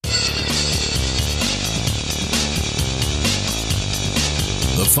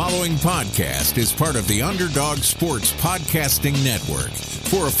following podcast is part of the Underdog Sports Podcasting Network.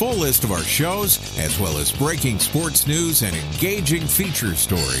 For a full list of our shows, as well as breaking sports news and engaging feature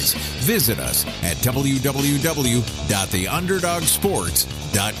stories, visit us at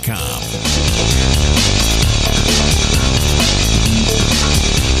www.theunderdogsports.com.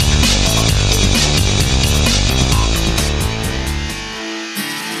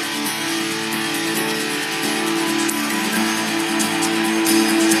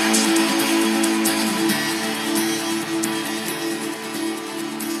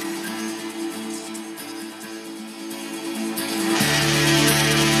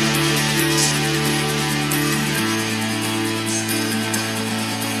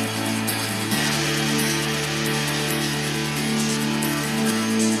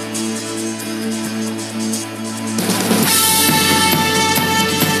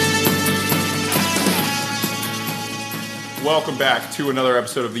 Welcome back to another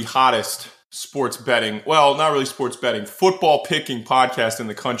episode of the hottest sports betting, well, not really sports betting, football picking podcast in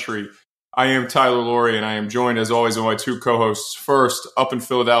the country. I am Tyler Laurie, and I am joined, as always, by my two co-hosts. First, up in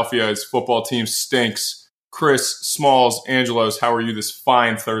Philadelphia, his football team stinks. Chris Smalls. Angelos, how are you this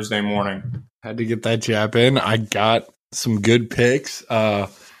fine Thursday morning? Had to get that jab in. I got some good picks. And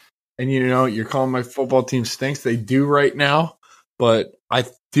you know, you're calling my football team stinks. They do right now, but I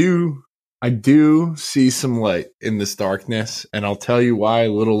do see some light in this darkness, and I'll tell you why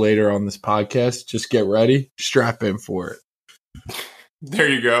a little later on this podcast. Just get ready. Strap in for it. There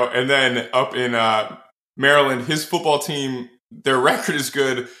you go. And then up in Maryland, his football team, their record is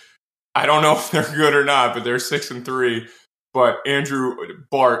good. I don't know if they're good or not, but they're 6-3. But Andrew,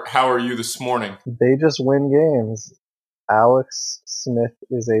 Bart, how are you this morning? They just win games. Alex Smith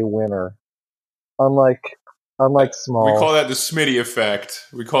is a winner. Unlike Smalls. We call that the Smitty effect,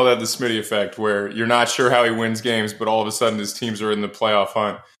 where you're not sure how he wins games, but all of a sudden his teams are in the playoff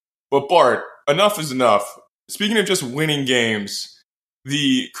hunt. But Bart, enough is enough. Speaking of just winning games,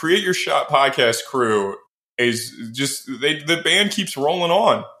 the Create Your Shot podcast crew is just, the band keeps rolling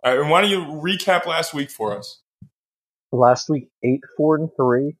on. Why don't you recap last week for us? Last week,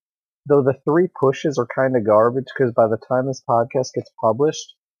 8-4-3. Though the 3 pushes are kind of garbage, because by the time this podcast gets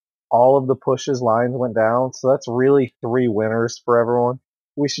published, all of the pushes lines went down, so that's really 3 winners for everyone.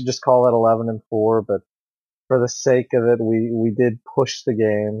 We should just call it 11-4, but for the sake of it, we did push the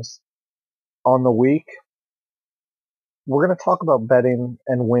games. On the week, we're going to talk about betting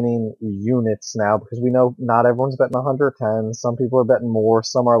and winning units now, because we know not everyone's betting 110. Some people are betting more,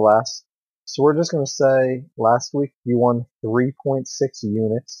 some are less. So we're just going to say, last week you won 3.6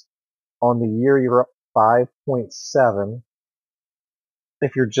 units. On the year, you're up 5.7.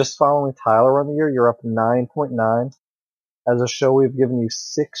 If you're just following Tyler on the year, you're up 9.9. As a show, we've given you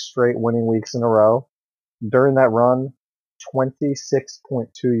 6 straight winning weeks in a row. During that run, 26.2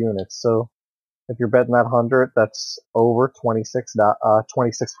 units. So if you're betting that 100, that's over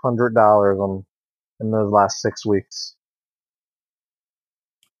 $2,600 in those last 6 weeks.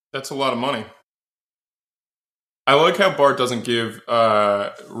 That's a lot of money. I like how Bart doesn't give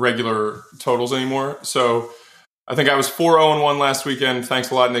regular totals anymore. So I think I was 4-0-1 last weekend. Thanks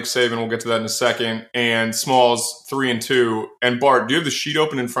a lot, Nick Saban. We'll get to that in a second. And Smalls 3-2. And Bart, do you have the sheet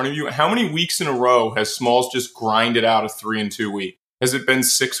open in front of you? How many weeks in a row has Smalls just grinded out a 3-2 week? Has it been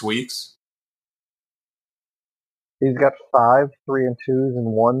 6 weeks? He's got 5 3-2s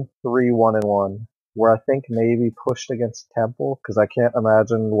and 1 3-1-1. Where I think Navy pushed against Temple, because I can't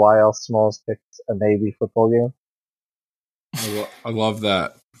imagine why else Smalls picked a Navy football game. I love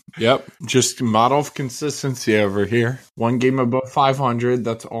that. Yep, just model of consistency over here. One game above 500,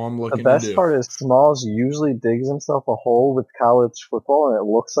 that's all I'm looking to do. The best part is Smalls usually digs himself a hole with college football, and it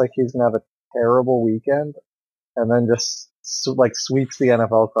looks like he's going to have a terrible weekend, and then just sweeps the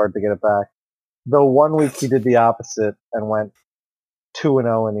NFL card to get it back. Though 1 week he did the opposite and went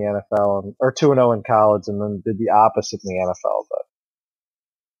 2-0 in the NFL, or 2-0 in college, and then did the opposite in the NFL.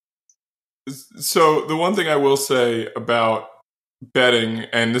 So the one thing I will say about betting,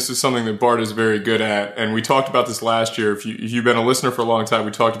 and this is something that Bart is very good at, and we talked about this last year. If you've been a listener for a long time, we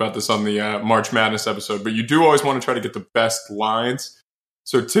talked about this on the March Madness episode, but you do always want to try to get the best lines.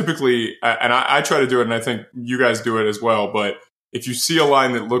 So typically, and I try to do it, and I think you guys do it as well, but if you see a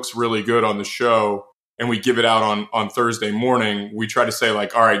line that looks really good on the show and we give it out on Thursday morning, we try to say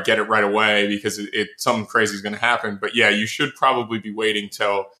like, all right, get it right away because something crazy is going to happen. But yeah, you should probably be waiting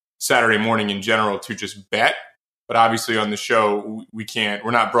till Saturday morning in general to just bet. But obviously on the show,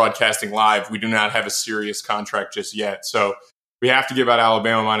 we're not broadcasting live. We do not have a serious contract just yet. So we have to give out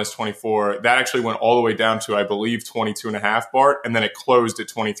Alabama minus 24. That actually went all the way down to, I believe, 22.5, Bart, and then it closed at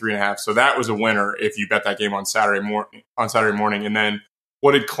 23.5. So that was a winner if you bet that game on Saturday morning. And then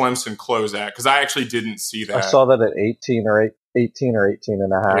what did Clemson close at? Because I actually didn't see that. I saw that at 18 or 18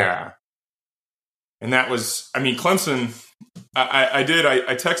 and a half. Yeah. And that was, I mean, Clemson, I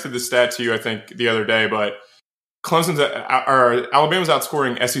texted this stat to you, I think, the other day, but Alabama's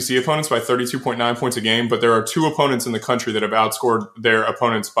outscoring SEC opponents by 32.9 points a game, but there are two opponents in the country that have outscored their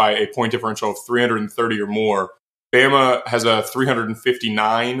opponents by a point differential of 330 or more. Bama has a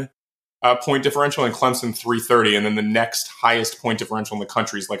 359 point differential and Clemson 330, and then the next highest point differential in the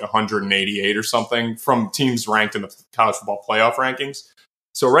country is like 188 or something from teams ranked in the college football playoff rankings.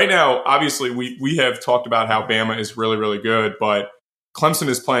 So right now, obviously, we have talked about how Bama is really, really good, but Clemson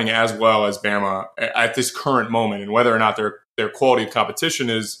is playing as well as Bama at this current moment, and whether or not their quality of competition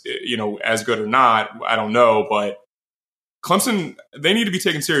is, as good or not, I don't know. But Clemson, they need to be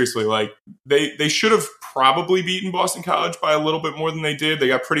taken seriously. Like they should have probably beaten Boston College by a little bit more than they did. They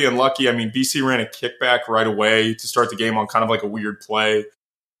got pretty unlucky. I mean, BC ran a kickback right away to start the game on kind of like a weird play.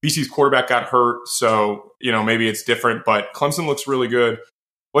 BC's quarterback got hurt, so maybe it's different. But Clemson looks really good.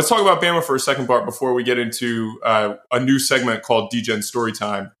 Let's talk about Bama for a second, Bart, before we get into a new segment called DGen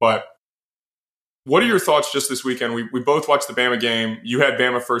Storytime. But what are your thoughts just this weekend? We both watched the Bama game. You had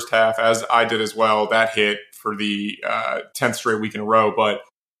Bama first half, as I did as well. That hit for the 10th straight week in a row. But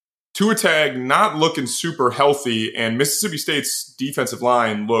Tua Tag not looking super healthy, and Mississippi State's defensive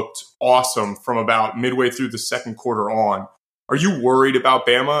line looked awesome from about midway through the second quarter on. Are you worried about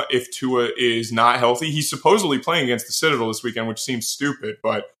Bama if Tua is not healthy? He's supposedly playing against the Citadel this weekend, which seems stupid,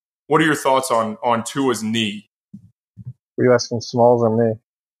 but what are your thoughts on Tua's knee? Were you asking Smalls or me?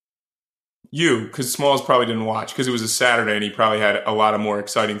 You, because Smalls probably didn't watch, because it was a Saturday and he probably had a lot of more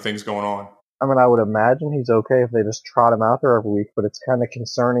exciting things going on. I mean, I would imagine he's okay if they just trot him out there every week, but it's kind of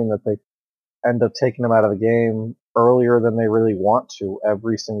concerning that they end up taking him out of the game earlier than they really want to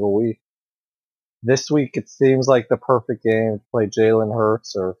every single week. This week, it seems like the perfect game to play Jalen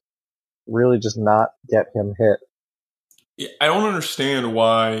Hurts or really just not get him hit. Yeah, I don't understand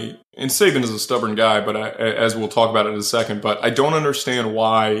why, and Saban is a stubborn guy, but as we'll talk about it in a second, but I don't understand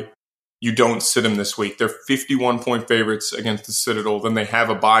why you don't sit him this week. They're 51-point favorites against the Citadel. Then they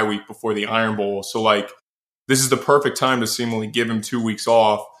have a bye week before the Iron Bowl. So, this is the perfect time to seemingly give him 2 weeks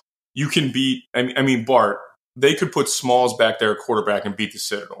off. You can beat, I mean, Bart, they could put Smalls back there at quarterback and beat the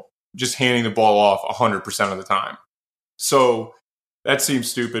Citadel, just handing the ball off 100% of the time. So that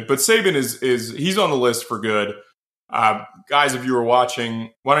seems stupid. But Saban he's on the list for good. Guys, if you were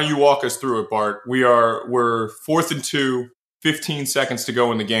watching, why don't you walk us through it, Bart? We're 4th and 2, 15 seconds to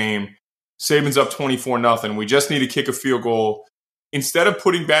go in the game. Saban's up 24-0. We just need to kick a field goal. Instead of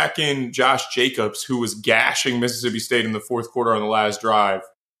putting back in Josh Jacobs, who was gashing Mississippi State in the fourth quarter on the last drive,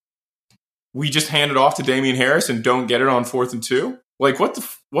 we just hand it off to Damian Harris and don't get it on 4th and 2?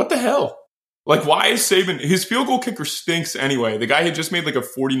 What the hell? Why is Saban? His field goal kicker stinks anyway. The guy had just made a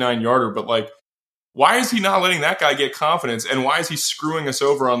 49-yarder, but why is he not letting that guy get confidence? And why is he screwing us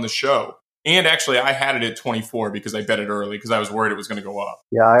over on the show? And actually, I had it at 24 because I bet it early because I was worried it was going to go up.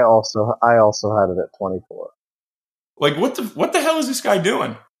 Yeah, I also had it at 24. What the hell is this guy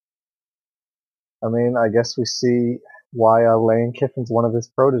doing? I mean, I guess we see why Lane Kiffin's one of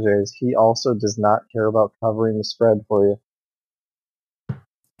his proteges. He also does not care about covering the spread for you.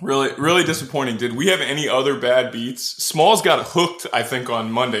 Really, really disappointing. Did we have any other bad beats? Smalls got hooked, I think,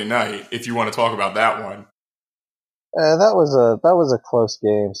 on Monday night. If you want to talk about that one, that was a close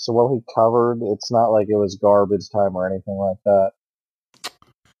game. So while he covered, it's not like it was garbage time or anything like that.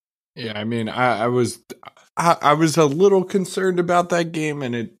 Yeah, I mean, I was a little concerned about that game,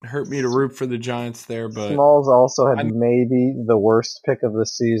 and it hurt me to root for the Giants there. But Smalls also had maybe the worst pick of the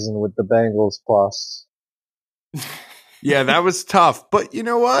season with the Bengals plus. Yeah, that was tough. But you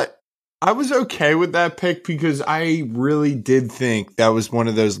know what? I was okay with that pick because I really did think that was one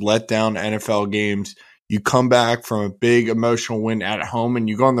of those letdown NFL games. You come back from a big emotional win at home and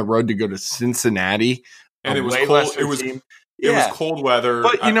you go on the road to go to Cincinnati. And it was cold. It was cold weather.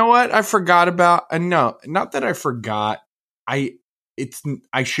 But you know what? I forgot about, no, not that I forgot. I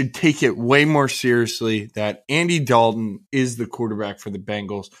should take it way more seriously that Andy Dalton is the quarterback for the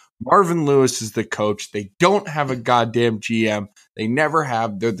Bengals. Marvin Lewis is the coach. They don't have a goddamn GM. They never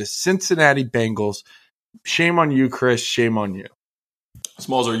have. They're the Cincinnati Bengals. Shame on you, Chris. Shame on you.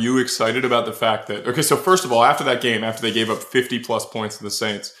 Smalls, are you excited about the fact that, okay, so first of all, after that game, after they gave up 50-plus points to the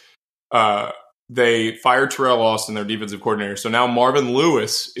Saints, they fired Terrell Austin, their defensive coordinator. So now Marvin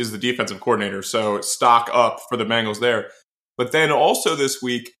Lewis is the defensive coordinator. So stock up for the Bengals there. But then also this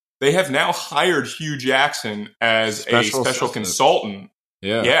week, they have now hired Hugh Jackson as a special consultant.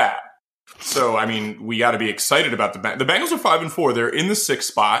 Yeah. So, I mean, we got to be excited about the Bengals are 5-4. They're in the 6th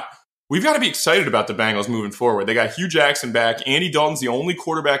spot, we've got to be excited about the Bengals moving forward. They got Hugh Jackson back. Andy Dalton's the only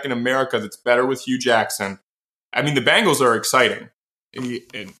quarterback in America that's better with Hugh Jackson. I mean, the Bengals are exciting.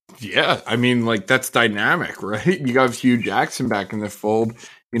 Yeah, I mean, like, that's dynamic, right? You got Hugh Jackson back in the fold.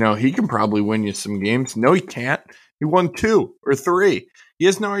 You know, he can probably win you some games. No, he can't. He won 2 or 3. He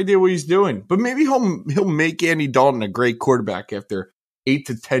has no idea what he's doing. But maybe he'll make Andy Dalton a great quarterback after 8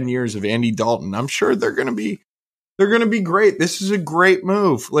 to 10 years of Andy Dalton. I'm sure they're going to be great. This is a great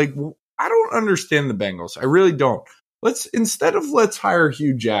move. Like, I don't understand the Bengals. I really don't. Let's hire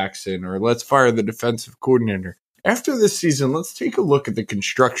Hugh Jackson or let's fire the defensive coordinator. After this season, let's take a look at the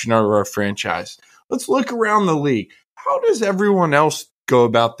construction of our franchise. Let's look around the league. How does everyone else go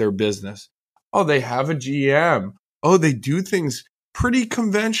about their business? Oh, they have a GM. Oh, they do things pretty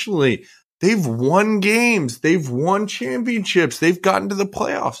conventionally. They've won games. They've won championships. They've gotten to the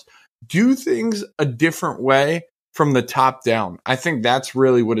playoffs. Do things a different way from the top down. I think that's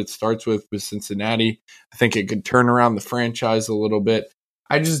really what it starts with Cincinnati. I think it could turn around the franchise a little bit.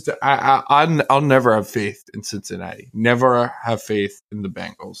 I'll never have faith in Cincinnati. Never have faith in the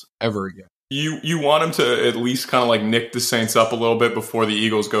Bengals ever again. You want them to at least kind of like nick the Saints up a little bit before the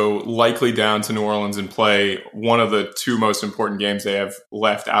Eagles go likely down to New Orleans and play one of the 2 most important games they have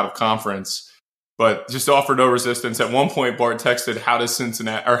left out of conference. But just offer no resistance. At one point, Bart texted, how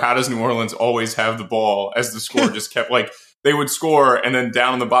does New Orleans always have the ball? As the score just kept like, they would score and then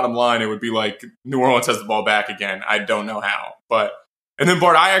down on the bottom line, it would be like New Orleans has the ball back again. I don't know how, and then,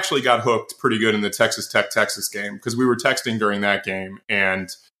 Bart, I actually got hooked pretty good in the Texas Tech-Texas game because we were texting during that game, and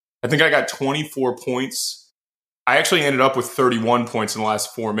I think I got 24 points. I actually ended up with 31 points in the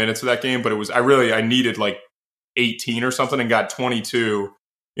last 4 minutes of that game, but I needed like 18 or something and got 22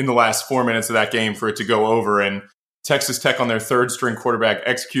 in the last 4 minutes of that game for it to go over. And Texas Tech on their 3rd-string quarterback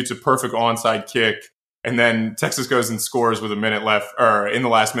executes a perfect onside kick, and then Texas goes and scores with a minute left, or in the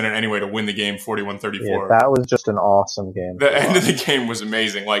last minute anyway, to win the game 41-34. Yeah, that was just an awesome game. The end of the game was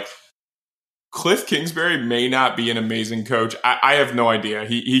amazing. Like, Cliff Kingsbury may not be an amazing coach. I have no idea.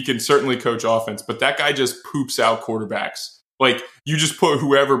 He can certainly coach offense, but that guy just poops out quarterbacks. Like, you just put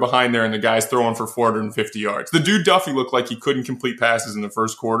whoever behind there and the guy's throwing for 450 yards. The dude Duffy looked like he couldn't complete passes in the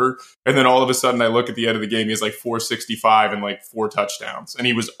first quarter, and then all of a sudden I look at the end of the game, he has like 465 and like 4 touchdowns, and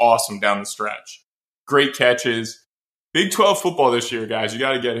he was awesome down the stretch. Great catches. Big 12 football this year, guys. You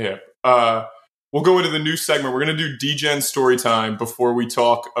got to get hip. We'll go into the new segment. We're going to do D-Gen story time before we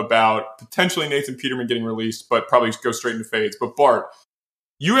talk about potentially Nathan Peterman getting released, but probably go straight into fades. But Bart,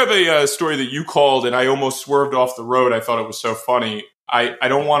 you have a story that you called, and I almost swerved off the road. I thought it was so funny. I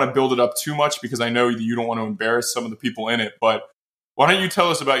don't want to build it up too much because I know that you don't want to embarrass some of the people in it, but why don't you tell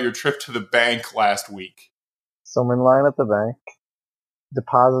us about your trip to the bank last week? So I'm in line at the bank,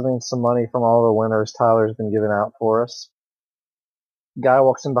 depositing some money from all the winners Tyler's been giving out for us. Guy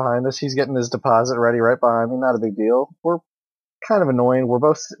walks in behind us. He's getting his deposit ready right behind me. Not a big deal. We're kind of annoying. We're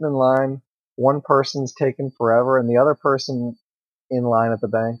both sitting in line. One person's taking forever, and the other person in line at the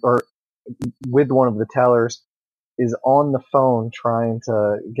bank, or with one of the tellers, is on the phone trying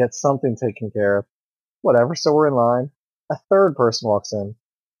to get something taken care of. Whatever. So we're in line. A third person walks in.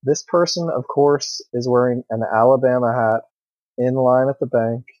 This person, of course, is wearing an Alabama hat in line at the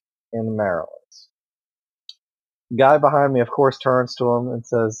bank in Maryland. Guy behind me, of course, turns to him and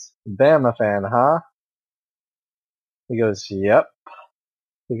says, "Bama fan, huh?" He goes, "Yep."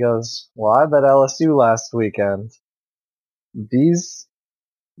 He goes, "Well, I bet LSU last weekend." This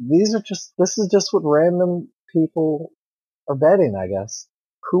is just what random people are betting, I guess.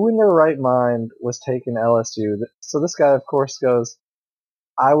 Who in their right mind was taking LSU? So this guy, of course, goes,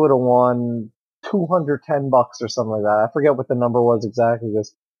 "I would have won $210 or something like that." I forget what the number was exactly. He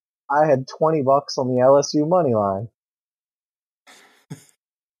goes, "I had $20 on the LSU money line."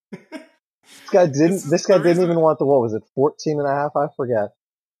 This guy didn't even want what was it, 14.5? I forget.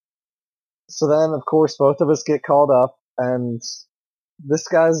 So then, of course, both of us get called up, and this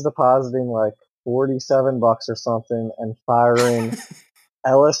guy's depositing like $47 or something and firing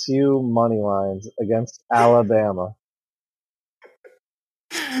LSU money lines against Alabama.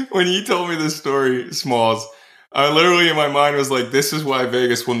 When you told me this story, Smalls, I literally in my mind was like, this is why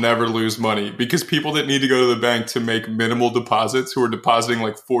Vegas will never lose money, because people that need to go to the bank to make minimal deposits, who are depositing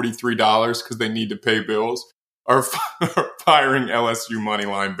like $43 because they need to pay bills, are firing LSU money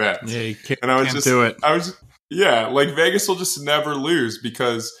line bets. Yeah, you can't do it. Like Vegas will just never lose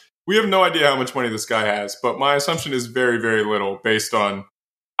because we have no idea how much money this guy has. But my assumption is very, very little based on,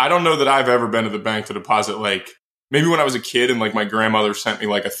 I don't know that I've ever been to the bank to deposit like, maybe when I was a kid and like my grandmother sent me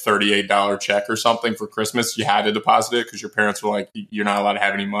like a $38 check or something for Christmas, you had to deposit it because your parents were like, you're not allowed to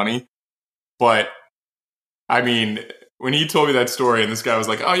have any money. But I mean, when he told me that story, and this guy was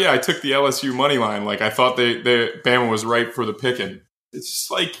like, "Oh yeah, I took the LSU money line. Like I thought Bama was ripe for the picking." It's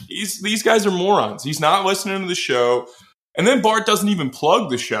just like these guys are morons. He's not listening to the show. And then Bart doesn't even plug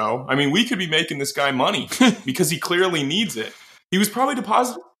the show. I mean, we could be making this guy money because he clearly needs it. He was probably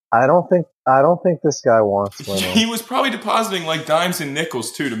depositing. I don't think this guy wants money. He was probably depositing like dimes and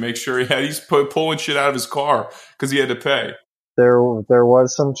nickels too to make sure he's pulling shit out of his car because he had to pay. There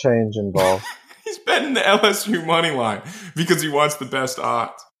was some change involved. He's betting the LSU money line because he wants the best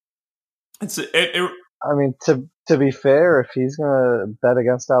odds. I mean, to be fair, if he's gonna bet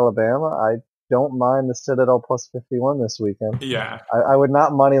against Alabama, I don't mind the Citadel plus 51 this weekend. Yeah. I would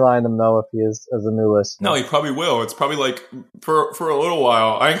not moneyline him, though, if he is as a new listener. No, he probably will. It's probably like, for a little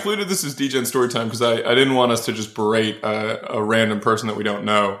while, I included this as DGen Storytime because I didn't want us to just berate a random person that we don't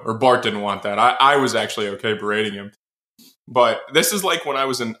know. Or Bart didn't want that. I was actually okay berating him. But this is like when I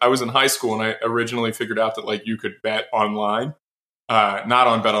was in high school and I originally figured out that like you could bet online. Not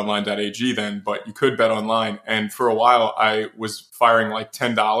on betonline.ag then, but you could bet online. And for a while, I was firing like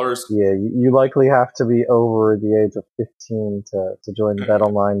 $10. Yeah, you likely have to be over the age of 15 to join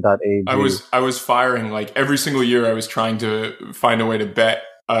betonline.ag. I was firing like every single year. I was trying to find a way to bet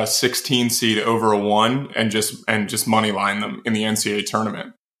a 16 seed over a 1 and just money line them in the NCAA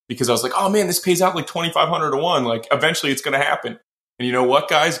tournament because I was like, oh man, this pays out like 2,500 to 1. Like eventually it's going to happen. And you know what,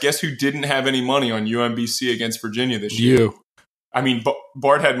 guys? Guess who didn't have any money on UMBC against Virginia this year? You. I mean,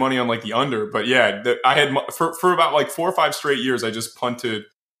 Bart had money on like the under, but yeah, I had for about like 4 or 5 straight years. I just punted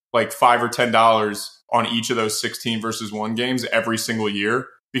like $5 or $10 on each of those 16 versus 1 games every single year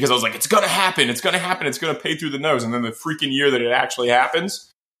because I was like, it's gonna happen, it's gonna happen, it's gonna pay through the nose. And then the freaking year that it actually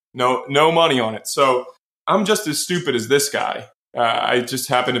happens, no money on it. So I'm just as stupid as this guy. I just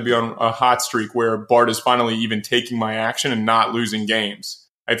happen to be on a hot streak where Bart is finally even taking my action and not losing games.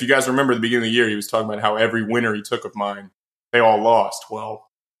 If you guys remember at the beginning of the year, he was talking about how every winner he took of mine, they all lost. Well,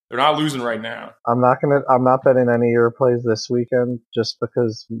 they're not losing right now. I'm not betting any of your plays this weekend just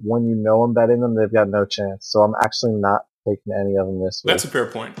because when you know I'm betting them, they've got no chance. So I'm actually not taking any of them this week. That's a fair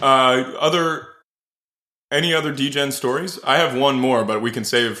point. Any other DGen stories? I have one more, but we can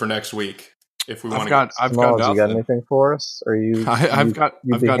save it for next week if we want to. I've got nothing. You got anything for us? Or I've got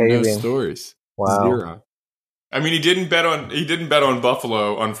no stories. Wow. 0. I mean, he didn't bet on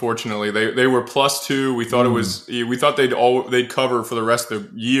Buffalo. Unfortunately, they were +2. We thought we thought they'd cover for the rest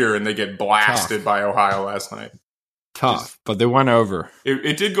of the year, and they get blasted by Ohio last night. Tough, but they went over.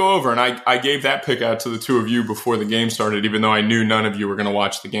 It did go over, and I gave that pick out to the two of you before the game started, even though I knew none of you were going to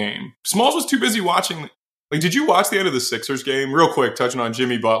watch the game. Smalls was too busy watching. Like, did you watch the end of the Sixers game? Real quick, touching on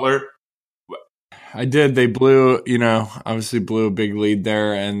Jimmy Butler. I did. They obviously blew a big lead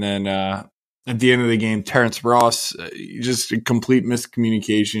there, and then at the end of the game, Terrence Ross, just a complete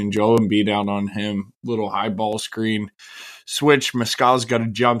miscommunication. Joel Embiid out on him, little high ball screen switch. Muscala's got a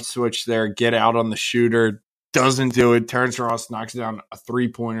jump switch there, get out on the shooter, doesn't do it. Terrence Ross knocks down a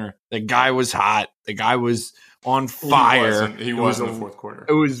 3-pointer. The guy was hot. The guy was on fire. He was in the fourth quarter.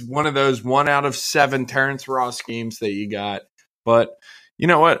 It was one of those 1 out of 7 Terrence Ross games that you got. But you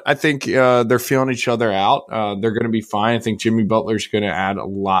know what? I think they're feeling each other out. They're going to be fine. I think Jimmy Butler's going to add a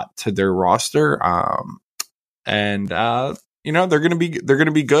lot to their roster, and they're going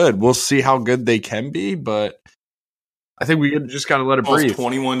to be good. We'll see how good they can be, but I think we just got to let it breathe.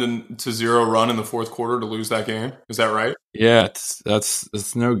 21-0 run in the fourth quarter to lose that game. Is that right? Yeah,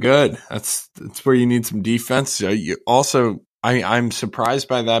 that's no good. That's where you need some defense. I'm surprised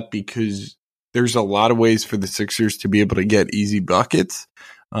by that because there's a lot of ways for the Sixers to be able to get easy buckets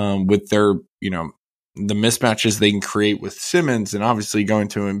with their, the mismatches they can create with Simmons and obviously going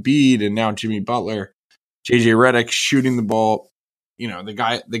to Embiid and now Jimmy Butler, JJ Redick shooting the ball.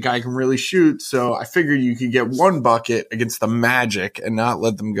 The guy can really shoot. So I figured you could get 1 bucket against the Magic and not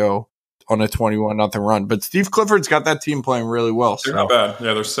let them go on a 21-0 run. But Steve Clifford's got that team playing really well. They're not bad.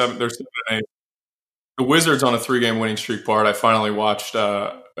 Yeah, they're 7-8. The Wizards on a 3-game winning streak, Bart. I finally watched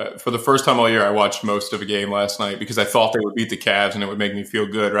for the first time all year. I watched most of a game last night because I thought they would beat the Cavs and it would make me feel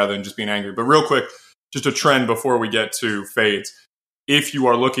good rather than just being angry. But real quick, just a trend before we get to fades. If you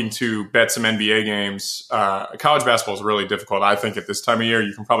are looking to bet some NBA games, college basketball is really difficult. I think at this time of year,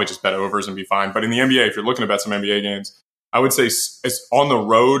 you can probably just bet overs and be fine. But in the NBA, if you're looking to bet some NBA games, I would say it's on the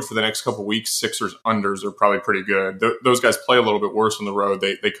road for the next couple of weeks. Sixers unders are probably pretty good. Those guys play a little bit worse on the road.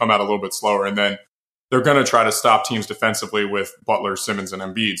 They come out a little bit slower, and then they're going to try to stop teams defensively with Butler, Simmons, and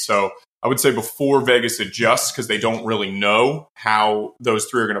Embiid. So I would say before Vegas adjusts, because they don't really know how those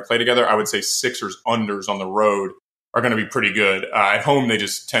three are going to play together, I would say Sixers unders on the road are going to be pretty good. At home, they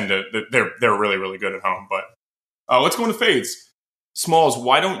just tend to they're really, really good at home. But let's go into fades. Smalls,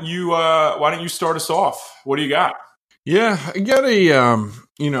 why don't you start us off? What do you got? Yeah, I got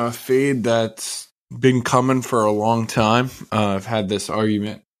a fade that's been coming for a long time. I've had this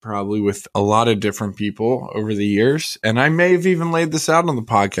argument probably with a lot of different people over the years, and I may have even laid this out on the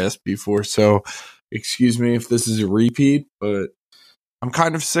podcast before. So, excuse me if this is a repeat, but I'm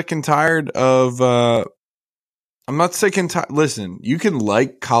kind of sick and tired of. I'm not sick and tired. Listen, you can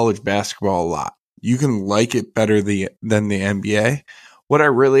like college basketball a lot. You can like it better than the NBA. What I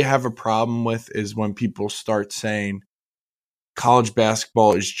really have a problem with is when people start saying college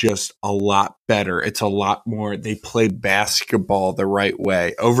basketball is just a lot better. It's a lot more. They play basketball the right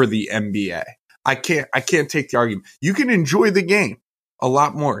way over the NBA. I can't take the argument. You can enjoy the game a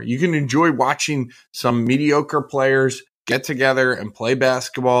lot more. You can enjoy watching some mediocre players get together and play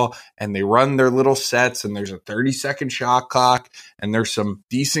basketball, and they run their little sets, and there's a 30-second shot clock, and there's some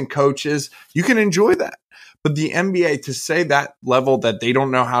decent coaches. You can enjoy that. But the NBA, to say that level that they don't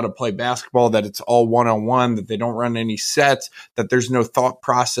know how to play basketball, that it's all one-on-one, that they don't run any sets, that there's no thought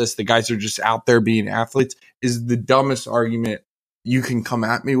process, the guys are just out there being athletes, is the dumbest argument you can come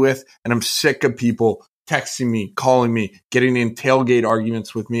at me with. And I'm sick of people texting me, calling me, getting in tailgate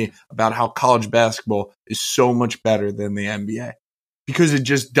arguments with me about how college basketball is so much better than the NBA. Because it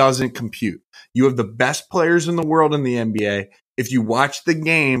just doesn't compute. You have the best players in the world in the NBA. If you watch the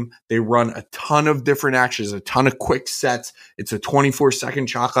game, they run a ton of different actions, a ton of quick sets. It's a 24-second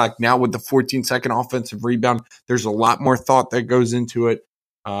shot clock. Now with the 14-second offensive rebound, there's a lot more thought that goes into it.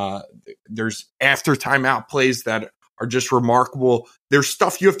 There's after timeout plays that are just remarkable. There's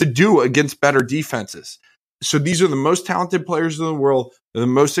stuff you have to do against better defenses. So these are the most talented players in the world. They're the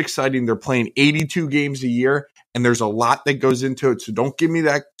most exciting. They're playing 82 games a year, and there's a lot that goes into it. So don't give me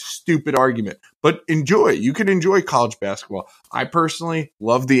that stupid argument, but enjoy. You can enjoy college basketball. I personally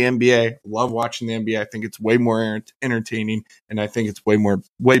love the NBA, love watching the NBA. I think it's way more entertaining, and I think it's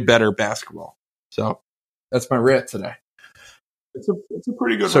way better basketball. So that's my rant today. It's a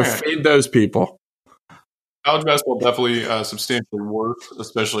pretty good So rant. fade those people. College basketball definitely substantially worse,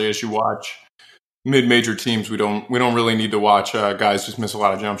 especially as you watch mid-major teams. We don't really need to watch guys just miss a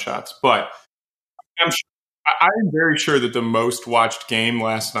lot of jump shots. But I'm very sure that the most watched game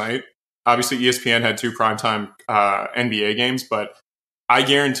last night, obviously ESPN had 2 primetime NBA games, but I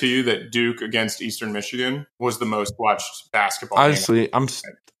guarantee you that Duke against Eastern Michigan was the most watched basketball Honestly, game.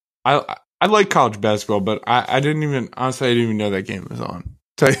 I like college basketball, but I didn't even know that game was on.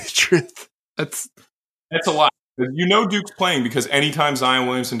 To tell you the truth, that's a lot. You know Duke's playing because anytime Zion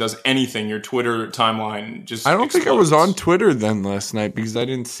Williamson does anything, your Twitter timeline just I don't explodes. think I was on Twitter then last night because I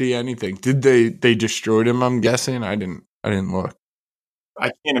didn't see anything. Did they destroyed him, I'm guessing? I didn't look. I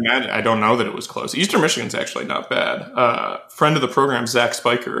can't imagine. I don't know that it was close. Eastern Michigan's actually not bad. Friend of the program, Zach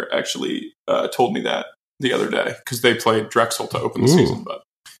Spiker, actually told me that the other day because they played Drexel to open the season. But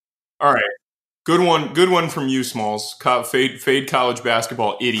all right. Good one from you, Smalls. Fade college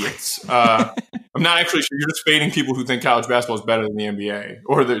basketball idiots. I'm not actually sure. You're just fading people who think college basketball is better than the NBA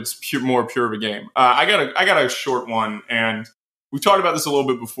or that it's more pure of a game. I got a short one, and we talked about this a little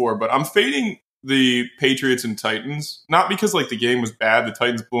bit before, but I'm fading the Patriots and Titans, not because like the game was bad, the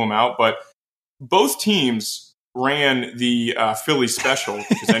Titans blew them out, but both teams ran the Philly special,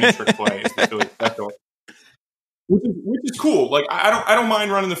 which is any trick play is the Philly special. Which is cool. Like I don't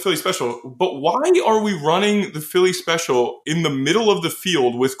mind running the Philly special, but why are we running the Philly special in the middle of the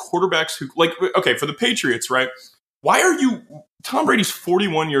field with quarterbacks who for the Patriots, right? Why are you Tom Brady's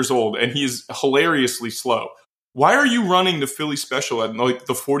 41 years old and he's hilariously slow. Why are you running the Philly special at like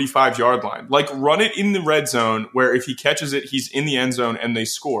the 45-yard line? Like run it in the red zone where if he catches it, he's in the end zone and they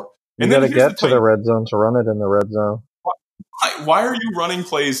score. You got to get to the red zone to run it in the red zone. Why are you running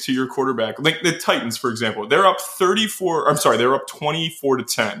plays to your quarterback? Like the Titans, for example, they're up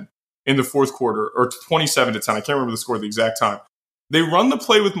 24-10 in the fourth quarter, or 27-10. I can't remember the score at the exact time. They run the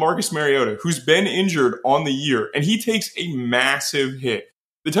play with Marcus Mariota, who's been injured on the year, and he takes a massive hit.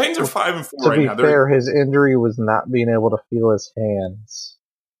 The Titans are 5-4 right now. To be fair, his injury was not being able to feel his hands.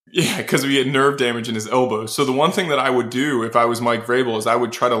 Yeah, because he had nerve damage in his elbow. So the one thing that I would do if I was Mike Vrabel is I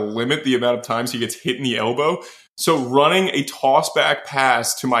would try to limit the amount of times he gets hit in the elbow. So running a toss-back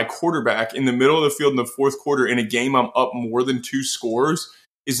pass to my quarterback in the middle of the field in the fourth quarter in a game I'm up more than 2 scores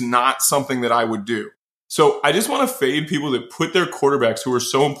is not something that I would do. So I just want to fade people that put their quarterbacks who are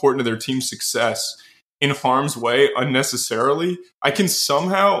so important to their team's success in harm's way unnecessarily. I can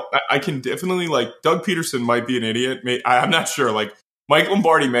definitely, like, Doug Peterson might be an idiot. I'm not sure. Like, Mike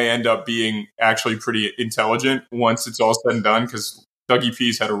Lombardi may end up being actually pretty intelligent once it's all said and done because Dougie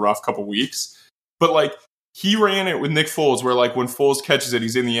P's had a rough couple weeks. But, like, he ran it with Nick Foles where, like, when Foles catches it,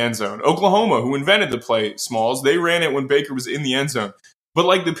 he's in the end zone. Oklahoma, who invented the play, Smalls, they ran it when Baker was in the end zone. But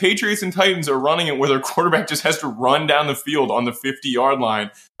like the Patriots and Titans are running it where their quarterback just has to run down the field on the 50-yard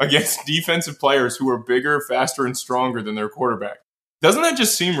line against defensive players who are bigger, faster, and stronger than their quarterback. Doesn't that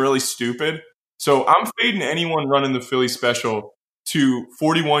just seem really stupid? So I'm fading anyone running the Philly special to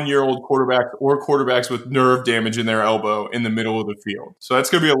 41-year-old quarterbacks or quarterbacks with nerve damage in their elbow in the middle of the field. So that's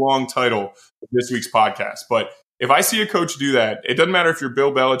going to be a long title of this week's podcast. But if I see a coach do that, it doesn't matter if you're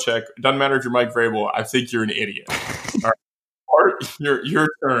Bill Belichick, it doesn't matter if you're Mike Vrabel, I think you're an idiot. All right. Art, your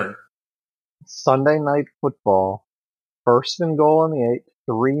turn. Sunday Night Football. First and goal on the 8,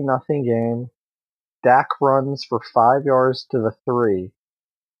 3-0 game. Dak runs for 5 yards to the 3.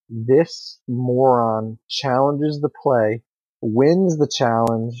 This moron challenges the play, wins the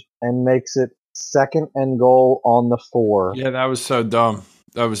challenge, and makes it second and goal on the 4. Yeah, that was so dumb.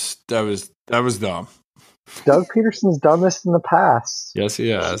 That was dumb. Doug Peterson's done this in the past. Yes, he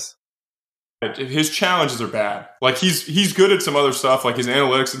has. His challenges are bad. Like he's good at some other stuff, like his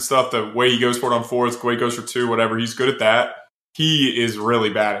analytics and stuff. The way he goes for it on 4th, the way he goes for 2, whatever. He's good at that. He is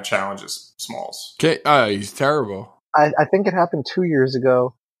really bad at challenges, Smalls. Okay, he's terrible. I think it happened 2 years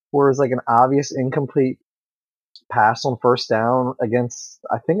ago, where it was like an obvious incomplete pass on first down against,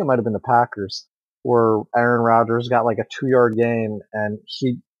 I think it might have been the Packers, where Aaron Rodgers got like a 2-yard gain, and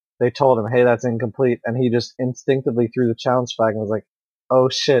they told him, "Hey, that's incomplete," and he just instinctively threw the challenge flag and was like, "Oh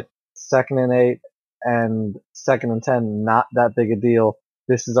shit. 2nd and 8 and 2nd and 10, not that big a deal.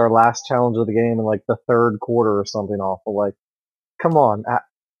 This is our last challenge of the game in like the 3rd quarter or something awful." Like, come on,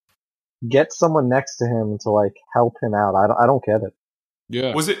 get someone next to him to like help him out. I don't get it.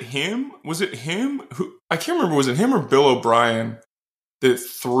 Yeah. Was it him? Who I can't remember. Was it him or Bill O'Brien that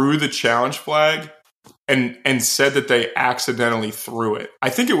threw the challenge flag and said that they accidentally threw it? I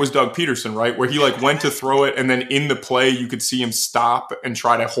think it was Doug Peterson, right? Where he like went to throw it, and then in the play you could see him stop and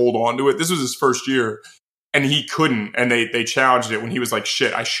try to hold on to it. This was his first year, and he couldn't, and they challenged it when he was like,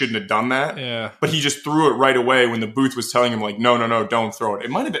 "Shit, I shouldn't have done that." Yeah. But he just threw it right away when the booth was telling him like, "No, don't throw it." It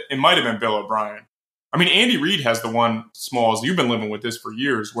might have been Bill O'Brien. I mean, Andy Reid has the one, Smalls, you've been living with this for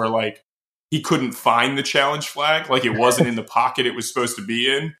years, where like he couldn't find the challenge flag, like it wasn't in the pocket it was supposed to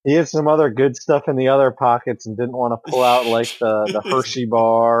be in. He had some other good stuff in the other pockets and didn't want to pull out like the Hershey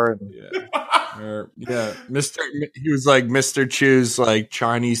bar. And He was like Mr. Chu's like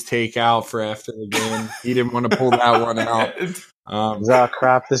Chinese takeout for after the game. He didn't want to pull that one out.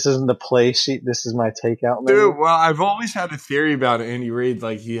 Crap, this isn't the play sheet. This is my takeout menu. Dude, well, I've always had a theory about Andy Reid.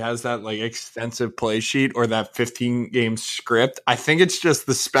 Like, he has that like extensive play sheet or that 15-game script. I think it's just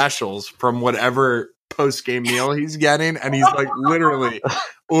the specials from whatever post-game meal he's getting, and he's like literally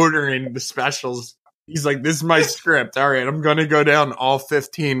ordering the specials. He's like, "This is my script. All right, I'm gonna go down all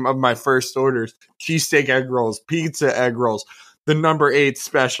 15 of my first orders: cheesesteak egg rolls, pizza egg rolls, the number 8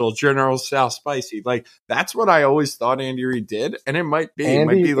 special, General Tso spicy." Like, that's what I always thought Andy Reid did, and it might be.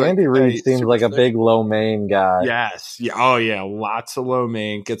 Andy Reid seems like a big lo mein guy. Yes. Yeah. Oh, yeah. Lots of lo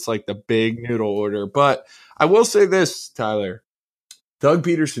mein. Gets like the big noodle order. But I will say this, Tyler. Doug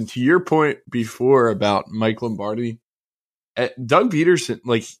Peterson, to your point before about Mike Lombardi, Doug Peterson,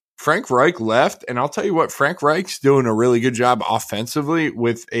 like Frank Reich left, and I'll tell you what, Frank Reich's doing a really good job offensively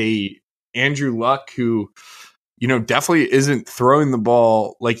with a Andrew Luck who, you know, definitely isn't throwing the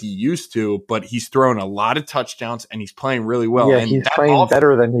ball like he used to, but he's throwing a lot of touchdowns and he's playing really well. Yeah, and he's playing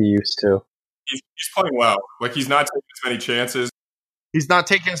better than he used to. He's playing well. Like, he's not taking as many chances. He's not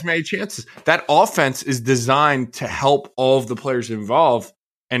taking as many chances. That offense is designed to help all of the players involved.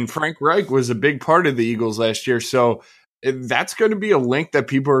 And Frank Reich was a big part of the Eagles last year. So that's going to be a link that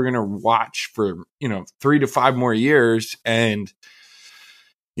people are going to watch for, 3 to 5 more years. And,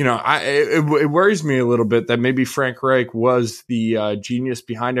 it worries me a little bit that maybe Frank Reich was the genius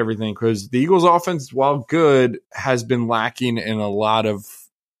behind everything, because the Eagles offense, while good, has been lacking in a lot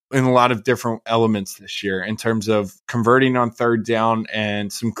of different elements this year in terms of converting on third down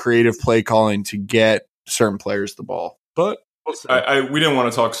and some creative play calling to get certain players the ball. But we didn't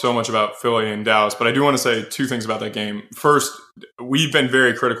want to talk so much about Philly and Dallas, but I do want to say 2 things about that game. First, we've been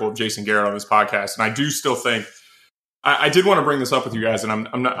very critical of Jason Garrett on this podcast, and I do still think I did want to bring this up with you guys, and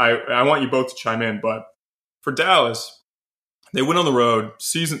I want you both to chime in. But for Dallas, they went on the road,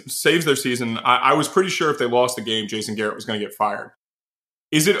 saves their season. I was pretty sure if they lost the game, Jason Garrett was going to get fired.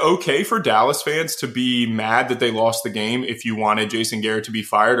 Is it okay for Dallas fans to be mad that they lost the game if you wanted Jason Garrett to be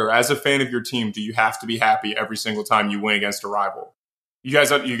fired? Or as a fan of your team, do you have to be happy every single time you win against a rival? You guys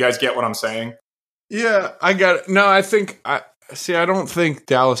get what I'm saying? Yeah, I got it. No, I don't think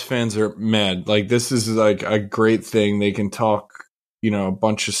Dallas fans are mad. Like, this is like a great thing. They can talk, a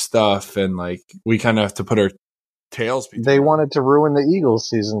bunch of stuff, and like we kind of have to put our tails between They them. wanted to ruin the Eagles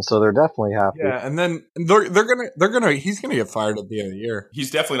season, so they're definitely happy. Yeah, and then he's gonna get fired at the end of the year.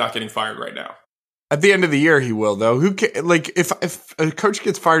 He's definitely not getting fired right now. At the end of the year, he will though. If a coach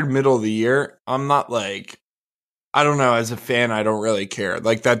gets fired middle of the year, I'm not like, I don't know. As a fan, I don't really care.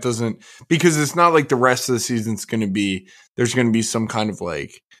 Like that doesn't, because it's not like the rest of the season's going to be. There's going to be some kind of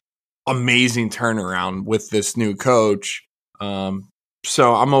like amazing turnaround with this new coach.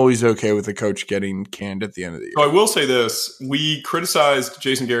 So I'm always okay with the coach getting canned at the end of the year. So I will say this: we criticized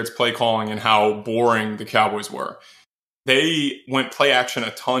Jason Garrett's play calling and how boring the Cowboys were. They went play action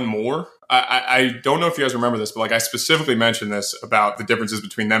a ton more. I don't know if you guys remember this, but like I specifically mentioned this about the differences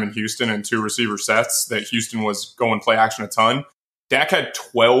between them and Houston and two receiver sets, that Houston was going play action a ton. Dak had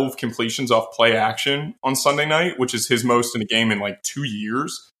 12 completions off play action on Sunday night, which is his most in a game in like 2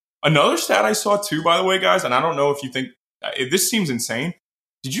 years. Another stat I saw too, by the way, guys, and I don't know if you think this seems insane.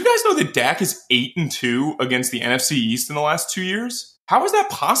 Did you guys know that Dak is 8-2 against the NFC East in the last 2 years? How is that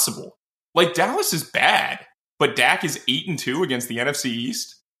possible? Like Dallas is bad, but Dak is 8-2 against the NFC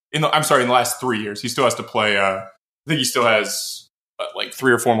East. In the last 3 years. He still has to play. I think he still has like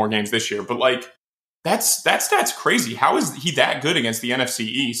 3 or 4 more games this year. But like that's crazy. How is he that good against the NFC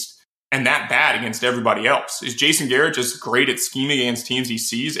East and that bad against everybody else? Is Jason Garrett just great at scheming against teams he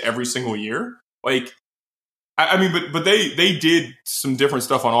sees every single year? Like, I mean, but they did some different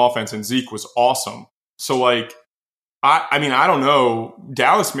stuff on offense, and Zeke was awesome. So like, I mean, I don't know.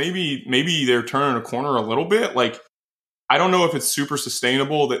 Dallas, maybe they're turning a corner a little bit. Like, I don't know if it's super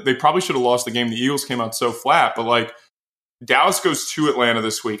sustainable. They probably should have lost the game. The Eagles came out so flat, but like Dallas goes to Atlanta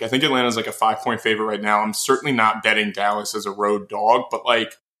this week. I think Atlanta's like a 5-point favorite right now. I'm certainly not betting Dallas as a road dog, but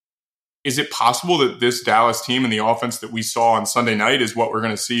like, is it possible that this Dallas team and the offense that we saw on Sunday night is what we're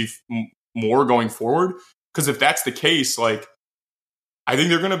going to see more going forward? Because if that's the case, like, I think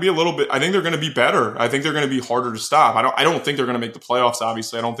they're going to be I think they're going to be better. I think they're going to be harder to stop. I don't think they're going to make the playoffs,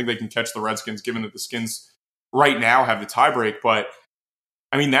 obviously. I don't think they can catch the Redskins, given that the Skins right now have the tiebreak. But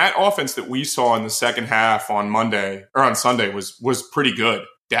I mean, that offense that we saw in the second half on Sunday was pretty good.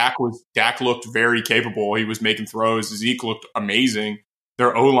 Dak looked very capable. He was making throws. Zeke looked amazing.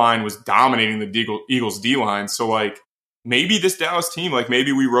 Their O-line was dominating the Eagles D-line. So like, maybe this Dallas team, like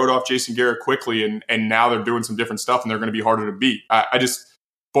maybe we wrote off Jason Garrett quickly and now they're doing some different stuff and they're going to be harder to beat.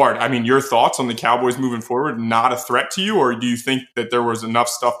 Bart, I mean, your thoughts on the Cowboys moving forward, not a threat to you? Or do you think that there was enough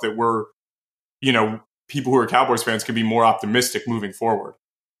stuff that we're, people who are Cowboys fans can be more optimistic moving forward?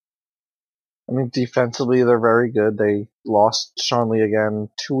 I mean, defensively, they're very good. They lost Sean Lee again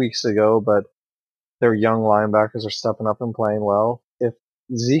 2 weeks ago, but their young linebackers are stepping up and playing well. If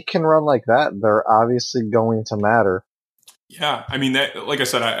Zeke can run like that, they're obviously going to matter. Yeah, I mean, like I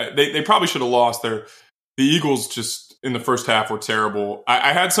said, they probably should have lost. The Eagles just in the first half were terrible.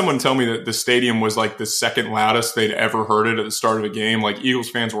 I had someone tell me that the stadium was like the second loudest they'd ever heard it at the start of a game. Like Eagles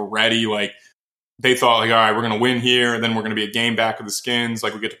fans were ready. Like they thought, like, all right, we're going to win here, and then we're going to be a game back of the Skins.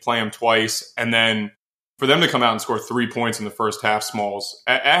 Like we get to play them twice, and then for them to come out and score 3 points in the first half, Smalls,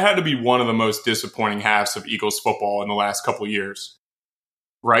 it had to be one of the most disappointing halves of Eagles football in the last couple of years.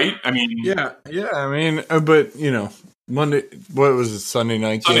 Right? I mean, yeah. I mean, but Monday, what was it? Sunday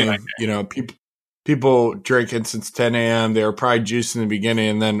night game. People drinking since 10 a.m. They were probably juiced in the beginning,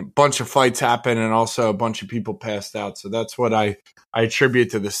 and then a bunch of fights happened, and also a bunch of people passed out. So that's what I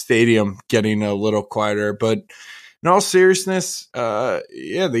attribute to the stadium getting a little quieter. But in all seriousness, the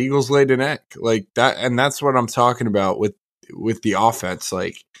Eagles laid an egg like that, and that's what I'm talking about with the offense.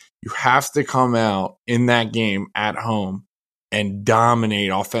 Like you have to come out in that game at home and dominate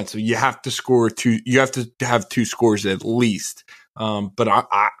offensively. You have to score two. You have to have 2 scores at least. But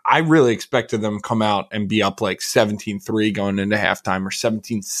I really expected them to come out and be up like 17-3 going into halftime or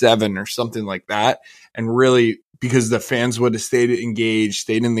 17-7 or something like that. And really, because the fans would have stayed engaged,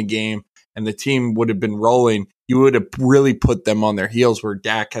 stayed in the game, and the team would have been rolling, you would have really put them on their heels where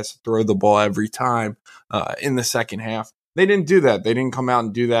Dak has to throw the ball every time in the second half. They didn't do that. They didn't come out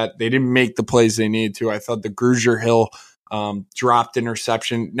and do that. They didn't make the plays they needed to. I thought the Grugier-Hill dropped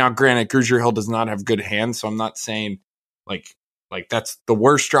interception. Now, granted, Grugier-Hill does not have good hands, so I'm not saying like that's the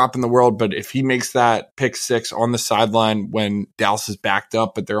worst drop in the world. But if he makes that pick 6 on the sideline when Dallas is backed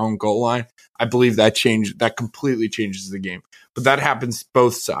up at their own goal line, I believe that completely changes the game. But that happens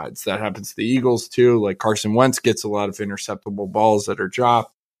both sides. That happens to the Eagles too. Like Carson Wentz gets a lot of interceptable balls that are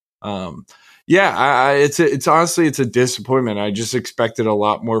dropped. It's honestly a disappointment. I just expected a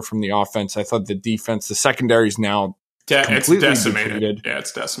lot more from the offense. I thought the defense, the secondary is now completely decimated. Depleted. Yeah,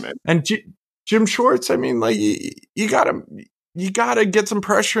 it's decimated. And Jim Schwartz, I mean, like you got him. you got to get some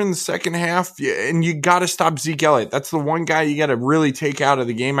pressure in the second half, and you got to stop Zeke Elliott. That's the one guy you got to really take out of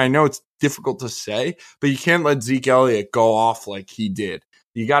the game. I know it's difficult to say, but you can't let Zeke Elliott go off like he did.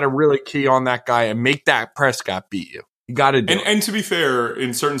 You got to really key on that guy and make Dak Prescott beat you. You got to do it. And to be fair,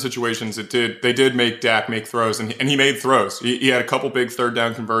 in certain situations, they did make Dak make throws, and he made throws. He had a couple big third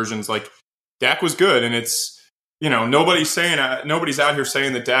down conversions. Like, Dak was good, and it's, nobody's out here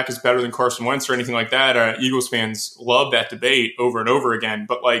saying that Dak is better than Carson Wentz or anything like that. Eagles fans love that debate over and over again.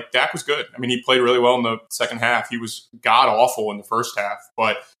 But, like, Dak was good. I mean, he played really well in the second half. He was god-awful in the first half.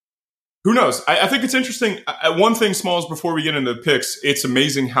 But who knows? I think it's interesting. One thing, Smalls, before we get into the picks, it's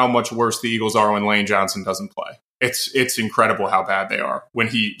amazing how much worse the Eagles are when Lane Johnson doesn't play. It's incredible how bad they are when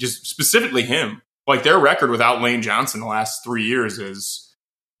he, just specifically him. Like, their record without Lane Johnson the last 3 years is,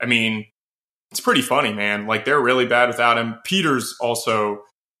 I mean, it's pretty funny, man. Like, they're really bad without him. Peters also,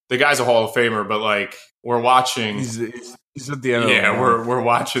 the guy's a Hall of Famer, but, like, we're watching. He's at the end of the line. We're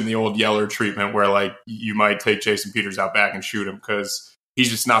watching the old Yeller treatment where, like, you might take Jason Peters out back and shoot him because he's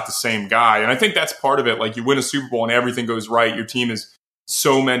just not the same guy. And I think that's part of it. Like, you win a Super Bowl and everything goes right. Your team is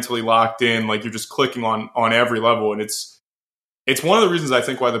so mentally locked in. Like, you're just clicking on every level. And it's one of the reasons I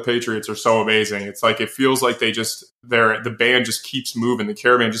think why the Patriots are so amazing. It's like, it feels like the band just keeps moving. The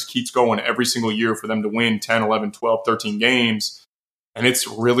caravan just keeps going every single year for them to win 10, 11, 12, 13 games. And it's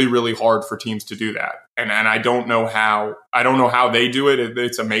really, really hard for teams to do that. And I don't know how they do it.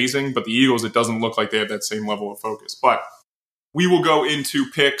 It's amazing. But the Eagles, it doesn't look like they have that same level of focus. But we will go into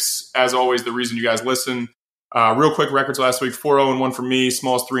picks. As always, the reason you guys listen. Real quick records last week: 4-0-1 for me.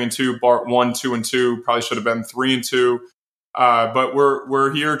 Smalls 3-2. Bart 1-2-2. Probably should have been 3-2. But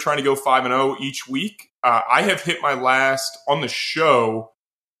we're here trying to go 5-0 each week. I have hit my last on the show.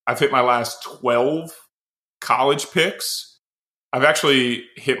 I've hit my last 12 college picks. I've actually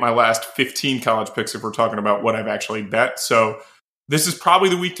hit my last 15 college picks if we're talking about what I've actually bet. So this is probably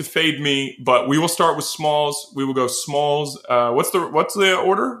the week to fade me, but we will start with Smalls. We will go Smalls. What's the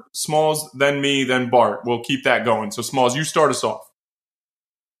order? Smalls, then me, then Bart. We'll keep that going. So Smalls, you start us off.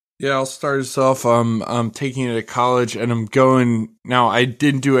 Yeah, I'll start us off. I'm taking it to college, and I'm going now. I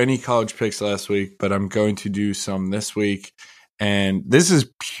didn't do any college picks last week, but I'm going to do some this week. And this is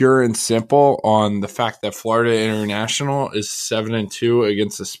pure and simple on the fact that Florida International is 7-2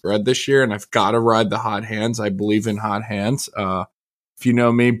 against the spread this year, and I've got to ride the hot hands. I believe in hot hands. If you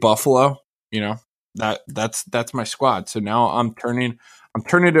know me, Buffalo, that's my squad. So now I'm turning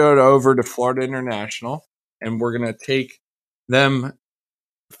it over to Florida International, and we're gonna take them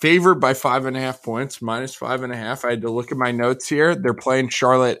favored by 5.5 points, -5.5. I had to look at my notes here. They're playing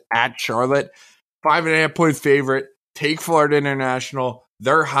Charlotte at Charlotte, 5.5 point favorite. Take Florida International.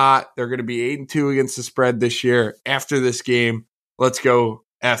 They're hot. They're going to be 8-2 against the spread this year. After this game, let's go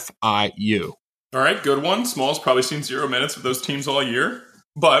FIU. All right, good one. Small's probably seen 0 minutes of those teams all year.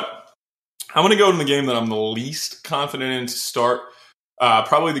 But I'm going to go to the game that I'm the least confident in to start.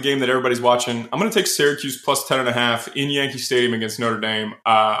 Probably the game that everybody's watching. I'm going to take Syracuse plus 10.5 in Yankee Stadium against Notre Dame.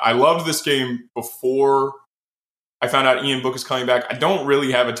 I loved this game before I found out Ian Book is coming back. I don't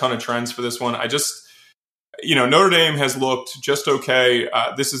really have a ton of trends for this one. I just... Notre Dame has looked just okay.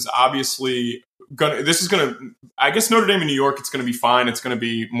 This is obviously I guess Notre Dame in New York, it's going to be fine. It's going to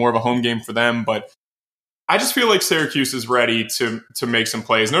be more of a home game for them. But I just feel like Syracuse is ready to make some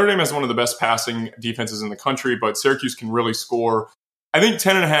plays. Notre Dame has one of the best passing defenses in the country, but Syracuse can really score. I think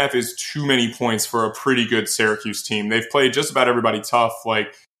 10.5 is too many points for a pretty good Syracuse team. They've played just about everybody tough.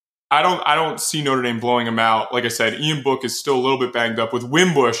 Like, I don't see Notre Dame blowing them out. Like I said, Ian Book is still a little bit banged up. With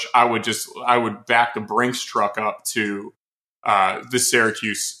Wimbush, I would back the Brinks truck up to the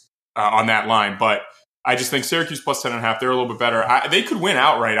Syracuse on that line. But I just think Syracuse plus 10.5, they're a little bit better. They could win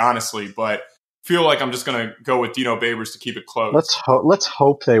outright, honestly, but feel like I'm just going to go with Dino Babers to keep it close. Let's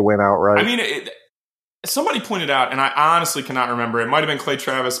hope they win outright. I mean, somebody pointed out, and I honestly cannot remember. It might have been Clay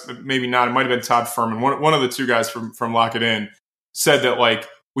Travis, but maybe not. It might have been Todd Furman. One of the two guys from Lock It In said that, like,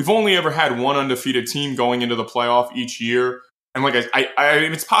 we've only ever had one undefeated team going into the playoff each year. And like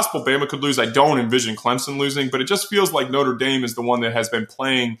it's possible Bama could lose. I don't envision Clemson losing, but it just feels like Notre Dame is the one that has been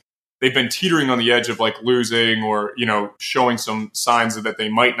playing. They've been teetering on the edge of like losing or, showing some signs that they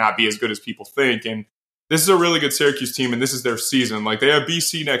might not be as good as people think. And this is a really good Syracuse team, and this is their season. Like, they have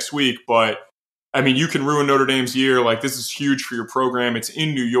BC next week, but I mean, you can ruin Notre Dame's year. Like, this is huge for your program. It's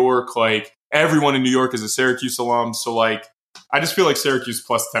in New York. Like, everyone in New York is a Syracuse alum. So, like, I just feel like Syracuse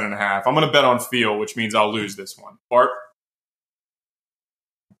plus 10.5. I'm going to bet on feel, which means I'll lose this one. Bart?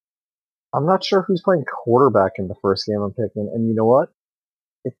 I'm not sure who's playing quarterback in the first game I'm picking. And you know what?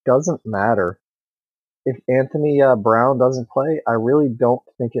 It doesn't matter. if Anthony Brown doesn't play, I really don't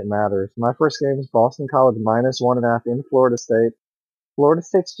think it matters. My first game is Boston College -1.5 in Florida State. Florida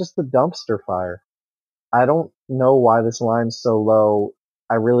State's just a dumpster fire. I don't know why this line's so low.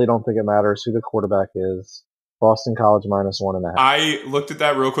 I really don't think it matters who the quarterback is. Boston College -1.5. I looked at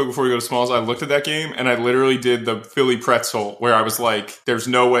that real quick before we go to Smalls. I looked at that game, and I literally did the Philly pretzel, where I was like, there's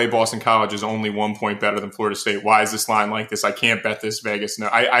no way Boston College is only 1 point better than Florida State. Why is this line like this? I can't bet this, Vegas. No,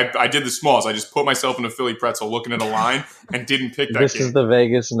 I did the Smalls. I just put myself in a Philly pretzel looking at a line and didn't pick that This game. is the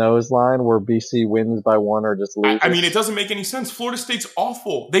Vegas nose line where BC wins by 1 or just loses. I mean, it doesn't make any sense. Florida State's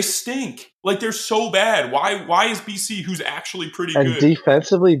awful. They stink. Like, they're so bad. Why is BC, who's actually pretty and good?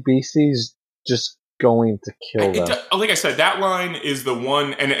 defensively, BC's just going to kill them. Like I said, that line is the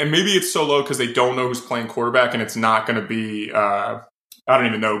one, and maybe it's so low because they don't know who's playing quarterback, and it's not going to be, I don't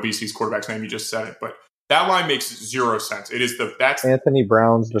even know BC's quarterback's name, you just said it, but that line makes zero sense. It is that's Anthony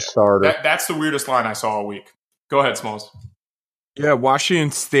Brown's the starter. That's the weirdest line I saw all week. Go ahead, Smalls. Yeah, Washington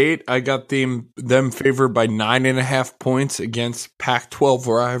State, I got them favored by 9.5 points against Pac-12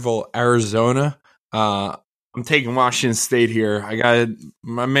 rival Arizona. I'm taking Washington State here. I got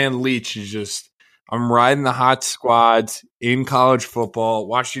my man Leach is just, I'm riding the hot squads in college football.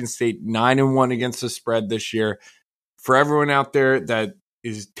 Washington State 9-1 against the spread this year. For everyone out there that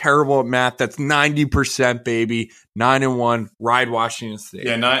is terrible at math, that's 90%, baby. 9-1, ride Washington State.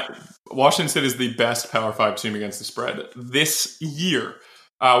 Yeah, Washington State is the best Power 5 team against the spread this year.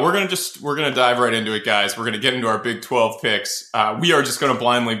 We're gonna dive right into it, guys. We're gonna get into our Big 12 picks. We are just gonna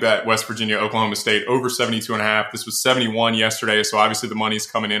blindly bet West Virginia, Oklahoma State over 72.5. This was 71 yesterday, so obviously the money's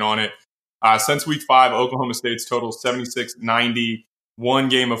coming in on it. Since week 5, Oklahoma State's total 76-90, 1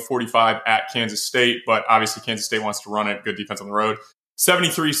 game of 45 at Kansas State, but obviously Kansas State wants to run it. Good defense on the road.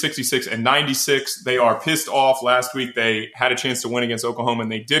 73, 66, and 96. They are pissed off. Last week they had a chance to win against Oklahoma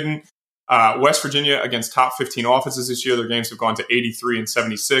and they didn't. West Virginia against top 15 offenses this year, their games have gone to 83 and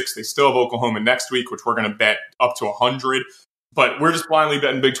 76. They still have Oklahoma next week, which we're going to bet up to 100. But we're just blindly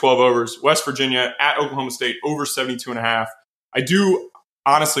betting Big 12 overs. West Virginia at Oklahoma State over 72.5. I do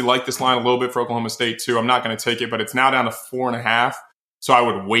honestly like this line a little bit for Oklahoma State too. I'm not going to take it, but it's now down to 4.5. So I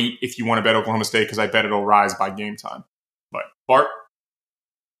would wait if you want to bet Oklahoma State because I bet it'll rise by game time. But Bart?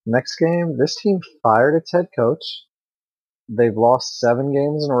 Next game, this team fired its head coach. They've lost 7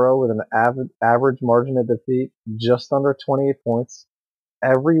 games in a row with an average margin of defeat just under 28 points.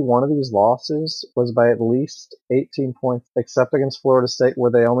 Every one of these losses was by at least 18 points, except against Florida State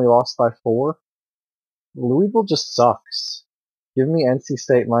where they only lost by 4. Louisville just sucks. Give me NC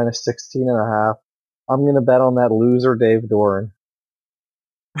State -16.5. I'm going to bet on that loser Dave Doran.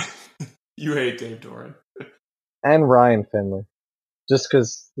 You hate Dave Doran. And Ryan Finley. Just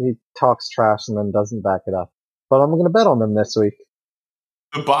because he talks trash and then doesn't back it up. But I'm going to bet on them this week.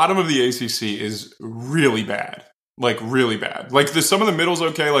 The bottom of the ACC is really bad. Like, really bad. Like, some of the middle's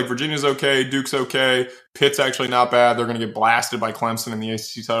okay. Like, Virginia's okay. Duke's okay. Pitt's actually not bad. They're going to get blasted by Clemson in the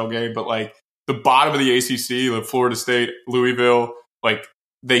ACC title game. But, like, the bottom of the ACC, like Florida State, Louisville, like,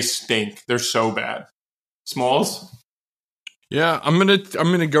 they stink. They're so bad. Smalls? Yeah, I'm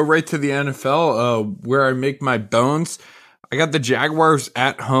gonna go right to the NFL, where I make my bones. I got the Jaguars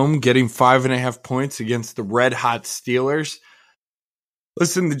at home getting 5.5 points against the red hot Steelers.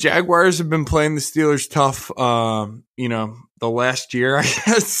 Listen, the Jaguars have been playing the Steelers tough, the last year, I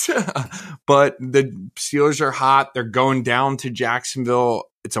guess. But the Steelers are hot. They're going down to Jacksonville.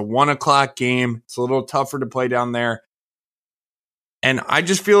 It's a 1:00 game. It's a little tougher to play down there. And I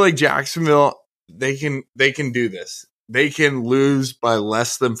just feel like Jacksonville, they can do this. They can lose by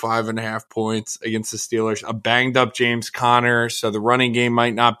less than 5.5 points against the Steelers. A banged up James Conner, so the running game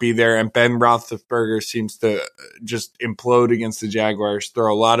might not be there. And Ben Roethlisberger seems to just implode against the Jaguars.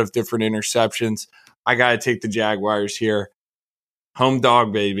 Throw a lot of different interceptions. I got to take the Jaguars here. Home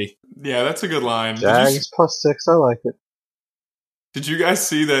dog, baby. Yeah, that's a good line. Jags +6, I like it. Did you guys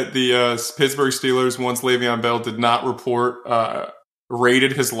see that the Pittsburgh Steelers, once Le'Veon Bell did not report,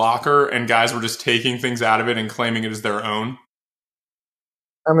 raided his locker and guys were just taking things out of it and claiming it as their own?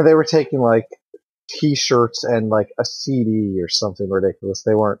 I mean, they were taking like T-shirts and like a CD or something ridiculous.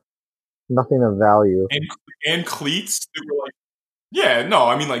 They weren't nothing of value. And cleats. They were like, yeah, no,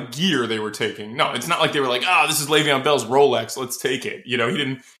 I mean like gear they were taking. No, it's not like they were like, this is Le'Veon Bell's Rolex. Let's take it. He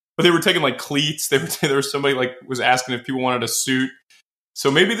didn't. But they were taking like cleats. There was somebody like was asking if people wanted a suit. So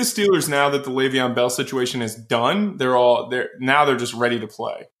maybe the Steelers, now that the Le'Veon Bell situation is done, they're just ready to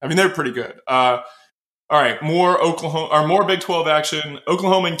play. I mean, they're pretty good. All right, more Big 12 action.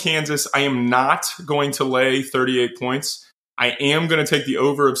 Oklahoma and Kansas. I am not going to lay 38 points. I am going to take the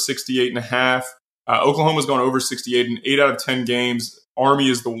over of 68.5. Oklahoma's gone over 68 in 8 out of 10 games. Army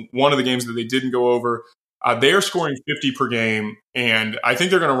is one of the games that they didn't go over. They are scoring 50 per game, and I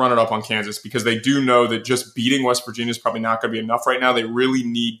think they're going to run it up on Kansas because they do know that just beating West Virginia is probably not going to be enough right now. They really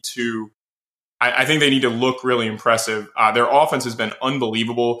need to – I think they need to look really impressive. Their offense has been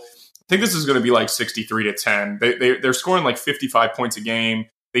unbelievable. I think this is going to be like 63-10. They're scoring like 55 points a game.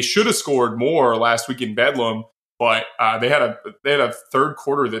 They should have scored more last week in Bedlam, but they had a third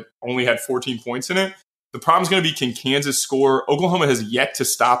quarter that only had 14 points in it. The problem is going to be, can Kansas score? Oklahoma has yet to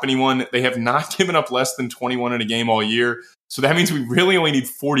stop anyone. They have not given up less than 21 in a game all year. So that means we really only need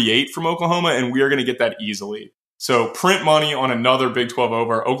 48 from Oklahoma, and we are going to get that easily. So print money on another Big 12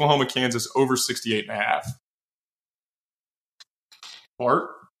 over. Oklahoma, Kansas over 68.5. Bart?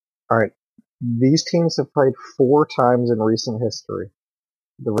 All right. These teams have played 4 times in recent history.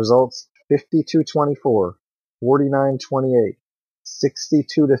 The results, 52-24, 49-28,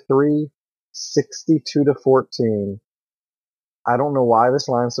 62-3, 62-14. I don't know why this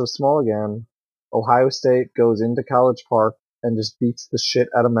line's so small again. Ohio State goes into College Park and just beats the shit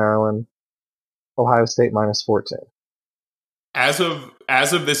out of Maryland. Ohio State minus 14. As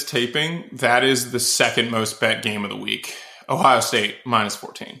of this taping, that is the second most bet game of the week. Ohio State minus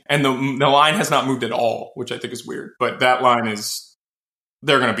 14. And the line has not moved at all, which I think is weird. But that line is,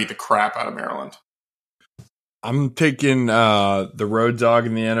 they're going to beat the crap out of Maryland. I'm taking the road dog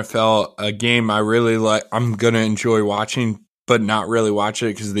in the NFL, a game I really like. I'm going to enjoy watching, but not really watch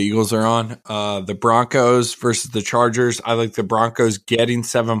it because the Eagles are on. The Broncos versus the Chargers. I like the Broncos getting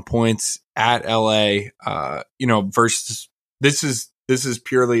 7 points at LA. Versus this is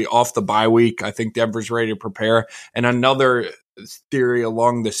purely off the bye week. I think Denver's ready to prepare. And another theory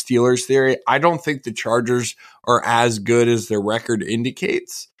along the Steelers theory, I don't think the Chargers are as good as their record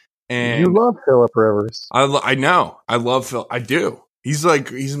indicates. And you love Phillip Rivers. I know. I love Phil. I do. He's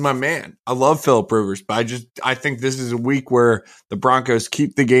my man. I love Phillip Rivers, but I think this is a week where the Broncos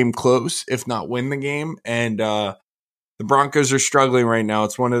keep the game close, if not win the game. And the Broncos are struggling right now.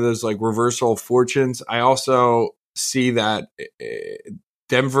 It's one of those like reversal of fortunes. I also see that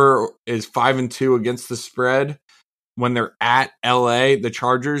Denver is 5-2 against the spread when they're at LA, the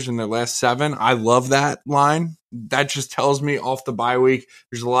Chargers, in their last 7. I love that line. That just tells me off the bye week,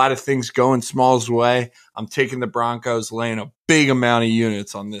 there's a lot of things going Small's way. I'm taking the Broncos, laying a big amount of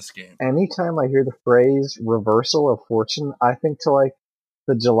units on this game. Anytime I hear the phrase reversal of fortune, I think to like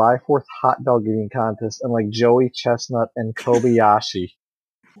the July 4th hot dog eating contest and like Joey Chestnut and Kobayashi.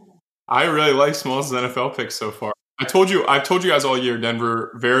 I really like Small's NFL picks so far. I've told you guys all year,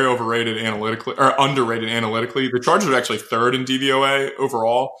 Denver very overrated analytically or underrated analytically. The Chargers are actually 3rd in DVOA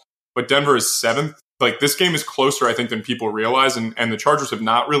overall, but Denver is 7th. Like, this game is closer, I think, than people realize, and the Chargers have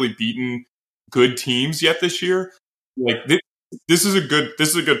not really beaten good teams yet this year. Like, this is a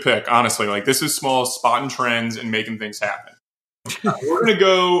good pick, honestly. Like, this is Small spotting trends and making things happen. We're going to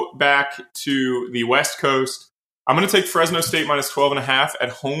go back to the West Coast. I'm going to take Fresno State minus 12.5 at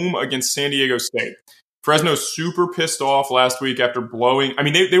home against San Diego State. Fresno's super pissed off last week after blowing. I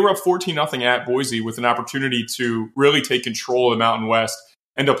mean, they were up 14-0 at Boise with an opportunity to really take control of the Mountain West.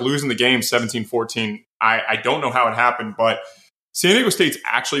 End up losing the game 17-14. I don't know how it happened, but San Diego State's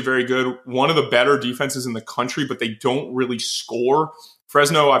actually very good. One of the better defenses in the country, but they don't really score.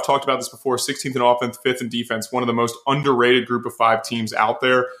 Fresno, I've talked about this before, 16th in offense, 5th in defense, one of the most underrated group of 5 teams out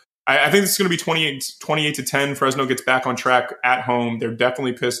there. I think this is going to be 28-10. Fresno gets back on track at home. They're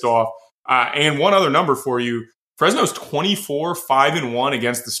definitely pissed off. And one other number for you, Fresno's 24-5-1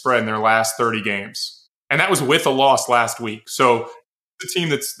 against the spread in their last 30 games. And that was with a loss last week. So the team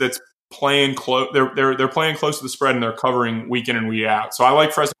that's playing close, they're playing close to the spread and they're covering week in and week out. So I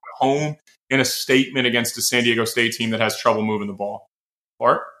like Fresno at home in a statement against a San Diego State team that has trouble moving the ball.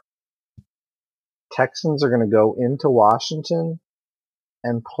 Bart? Texans are going to go into Washington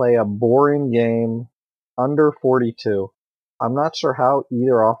and play a boring game under 42. I'm not sure how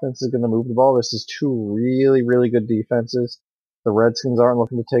either offense is going to move the ball. This is 2 really, really good defenses. The Redskins aren't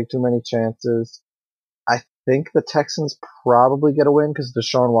looking to take too many chances. I think the Texans probably get a win because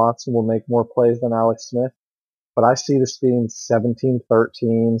Deshaun Watson will make more plays than Alex Smith. But I see this being 17-13,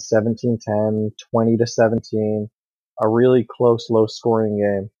 17-10, 20-17. A really close, low-scoring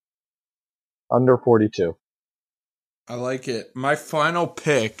game. Under 42. I like it. My final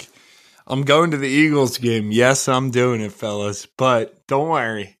pick, I'm going to the Eagles game. Yes, I'm doing it, fellas. But don't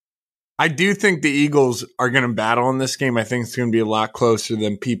worry. I do think the Eagles are going to battle in this game. I think it's going to be a lot closer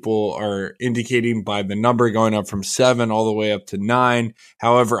than people are indicating by the number going up from 7 all the way up to 9.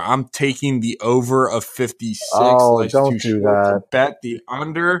 However, I'm taking the over of 56. Oh, don't do that. Bet the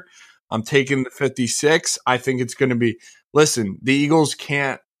under. I'm taking the 56. I think it's going to be – listen, the Eagles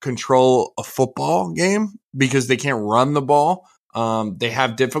can't control a football game because they can't run the ball. They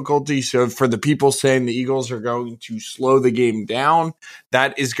have difficulty. So for the people saying the Eagles are going to slow the game down,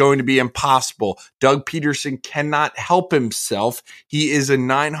 that is going to be impossible. Doug Peterson cannot help himself. He is a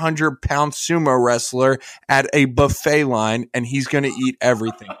 900-pound sumo wrestler at a buffet line, and he's going to eat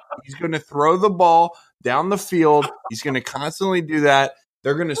everything. He's going to throw the ball down the field. He's going to constantly do that.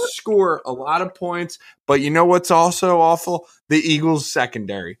 They're going to score a lot of points. But you know what's also awful? The Eagles'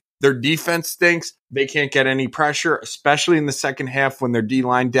 secondary. Their defense stinks. They can't get any pressure, especially in the second half when their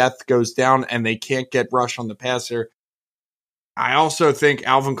D-line depth goes down and they can't get rush on the passer. I also think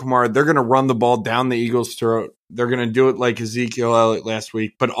Alvin Kamara, they're going to run the ball down the Eagles' throat. They're going to do it like Ezekiel Elliott last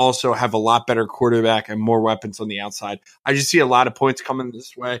week, but also have a lot better quarterback and more weapons on the outside. I just see a lot of points coming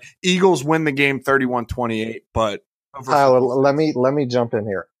this way. Eagles win the game 31-28, but Tyler, let me jump in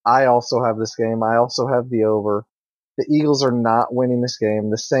here. I also have this game. I also have the over. The Eagles are not winning this game.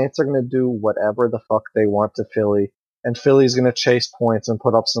 The Saints are going to do whatever the fuck they want to Philly, and Philly's going to chase points and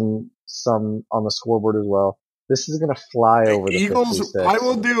put up some on the scoreboard as well. This is going to fly over the Eagles. 56.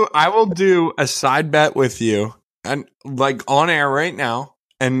 I will do a side bet with you, and like on air right now,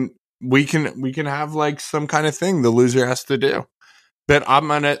 and we can have like some kind of thing the loser has to do. But I'm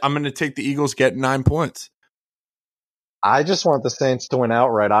gonna take the Eagles get 9 points. I just want the Saints to win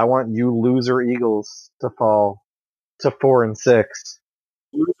outright. I want you loser Eagles to fall to 4-6.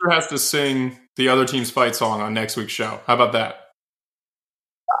 Loser has to sing the other team's fight song on next week's show. How about that?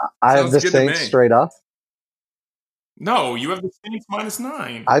 I have the Saints straight up. No, you have the Saints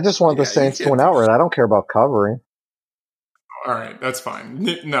 -9. I just want the Saints to win outright. I don't care about covering. All right, that's fine.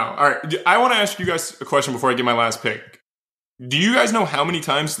 No, all right. I want to ask you guys a question before I get my last pick. Do you guys know how many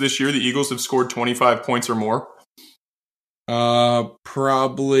times this year the Eagles have scored 25 points or more?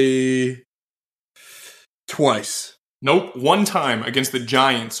 Probably twice. Nope, one time against the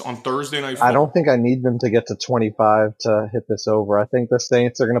Giants on Thursday Night Football. I don't think I need them to get to 25 to hit this over. I think the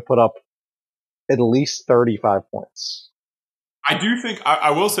Saints are going to put up at least 35 points. I do think,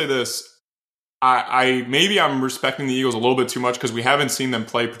 I will say this, maybe I'm respecting the Eagles a little bit too much because we haven't seen them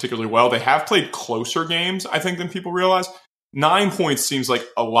play particularly well. They have played closer games, I think, than people realize. 9 points seems like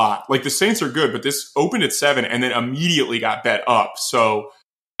a lot. Like the Saints are good, but this opened at 7 and then immediately got bet up. So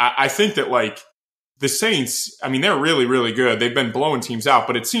I think that like the Saints, I mean, they're really, really good. They've been blowing teams out,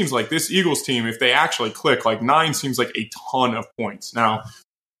 but it seems like this Eagles team, if they actually click, like 9 seems like a ton of points. Now,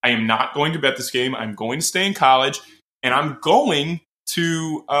 I am not going to bet this game. I'm going to stay in college, and I'm going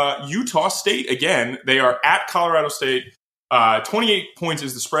to Utah State again. They are at Colorado State. 28 points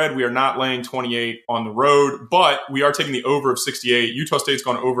is the spread. We are not laying 28 on the road, but we are taking the over of 68. Utah State's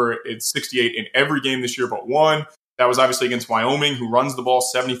gone over at 68 in every game this year but one. That was obviously against Wyoming, who runs the ball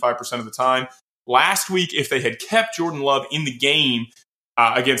 75% of the time. Last week, if they had kept Jordan Love in the game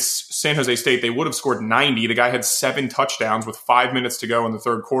against San Jose State, they would have scored 90. The guy had 7 touchdowns with 5 minutes to go in the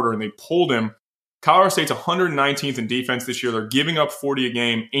third quarter, and they pulled him. Colorado State's 119th in defense this year. They're giving up 40 a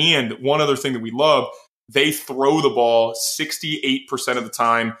game. And one other thing that we love, they throw the ball 68% of the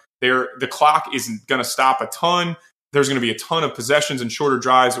time. The clock isn't going to stop a ton. There's going to be a ton of possessions and shorter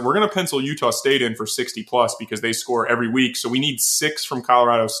drives. We're going to pencil Utah State in for 60-plus because they score every week. So we need 6 from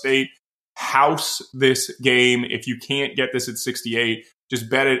Colorado State. House this game. If you can't get this at 68, just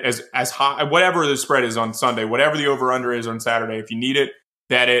bet it as high, whatever the spread is on Sunday, whatever the over-under is on Saturday. If you need it,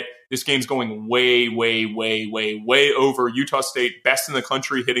 bet it. This game's going way, way, way, way, way over. Utah State, best in the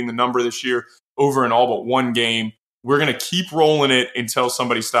country, hitting the number this year, over in all but one game. We're going to keep rolling it until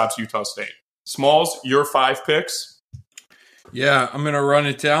somebody stops Utah State. Smalls, your 5 picks. Yeah, I'm going to run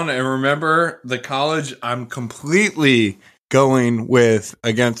it down. And remember, the college, I'm completely going with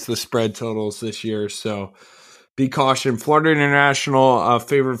against the spread totals this year. So be cautioned. Florida International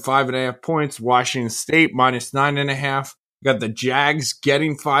favored 5.5 points. Washington State -9.5. Got the Jags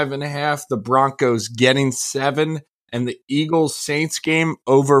getting 5.5. The Broncos getting 7. And the Eagles Saints game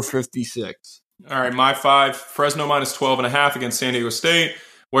over 56. All right, my 5. Fresno -12.5 against San Diego State.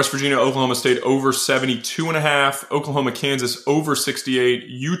 West Virginia, Oklahoma State over 72.5. Oklahoma, Kansas over 68.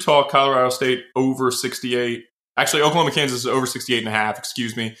 Utah, Colorado State over 68. Actually, Oklahoma, Kansas is over 68.5.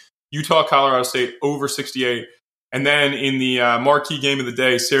 Excuse me. Utah, Colorado State over 68. And then in the marquee game of the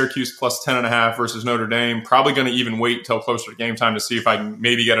day, Syracuse plus 10.5 versus Notre Dame. Probably going to even wait until closer to game time to see if I can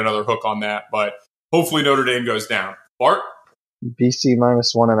maybe get another hook on that. But hopefully Notre Dame goes down. Bart? BC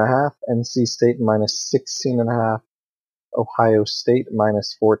 -1.5. NC State -16.5. Ohio State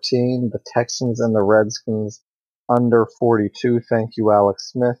 -14. The Texans and the Redskins under 42. Thank you,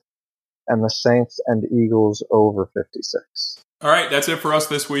 Alex Smith. And the Saints and Eagles over 56. All right, that's it for us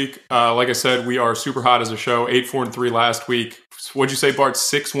this week. Like I said, we are super hot as a show. 8-4-3 last week. What'd you say, Bart?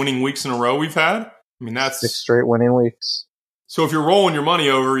 6 winning weeks in a row we've had? I mean, that's 6 straight winning weeks. So if you're rolling your money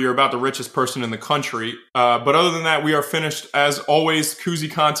over, you're about the richest person in the country. But other than that, we are finished. As always,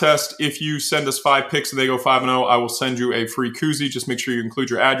 koozie contest. If you send us 5 picks and they go 5-0, I will send you a free koozie. Just make sure you include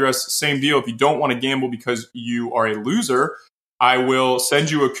your address. Same deal. If you don't want to gamble because you are a loser, I will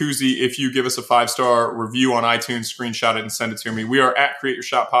send you a koozie if you give us a 5-star review on iTunes, screenshot it, and send it to me. We are at Create Your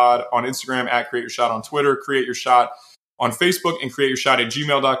Shot Pod on Instagram, at Create Your Shot on Twitter, Create Your Shot on Facebook, and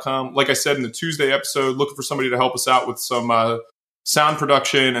createyourshot@gmail.com. Like I said in the Tuesday episode, looking for somebody to help us out with some sound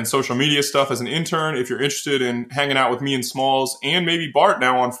production and social media stuff as an intern. If you're interested in hanging out with me and Smalls and maybe Bart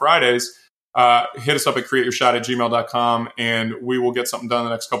now on Fridays, hit us up at createyourshot@gmail.com, and we will get something done in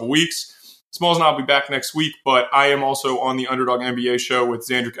the next couple weeks. Smalls and I will be back next week, but I am also on the Underdog NBA show with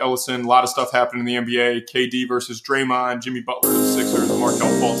Xandrick Ellison. A lot of stuff happening in the NBA. KD versus Draymond, Jimmy Butler, the Sixers,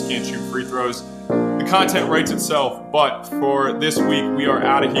 Markelle Fultz can't shoot free throws. The content writes itself, but for this week, we are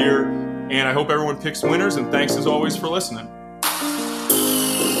out of here, and I hope everyone picks winners, and thanks as always for listening.